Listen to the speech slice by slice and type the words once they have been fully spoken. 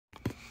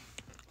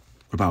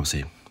The Bible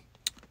says,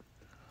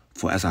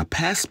 for as I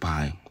passed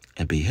by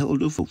and beheld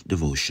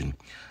devotion,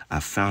 I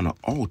found an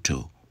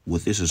altar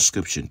with this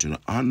inscription, to the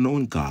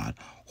unknown God,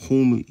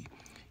 whom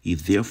ye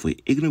therefore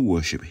ignorantly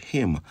worship,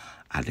 him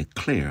I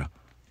declare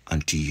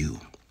unto you.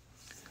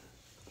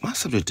 My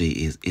subject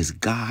today is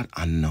God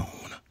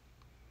unknown?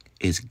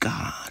 Is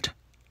God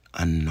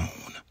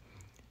unknown?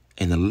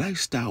 In the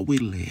lifestyle we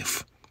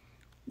live,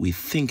 we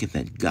thinking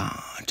that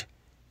God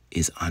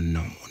is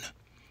unknown.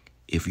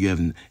 If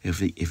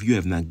you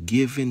have not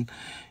given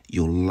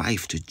your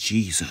life to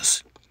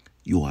Jesus,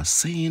 you are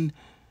saying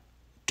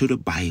to the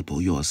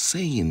Bible, you are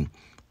saying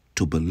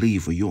to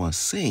believer, you are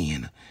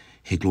saying,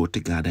 hey, glory to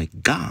God,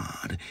 that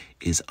God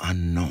is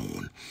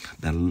unknown.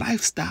 The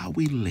lifestyle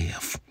we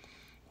live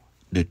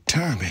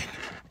determine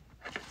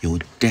your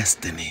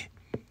destiny,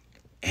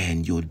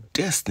 and your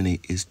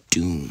destiny is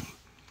doomed.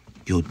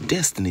 Your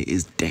destiny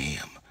is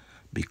damned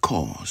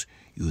because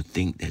you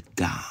think that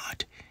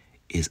God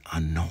is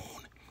unknown.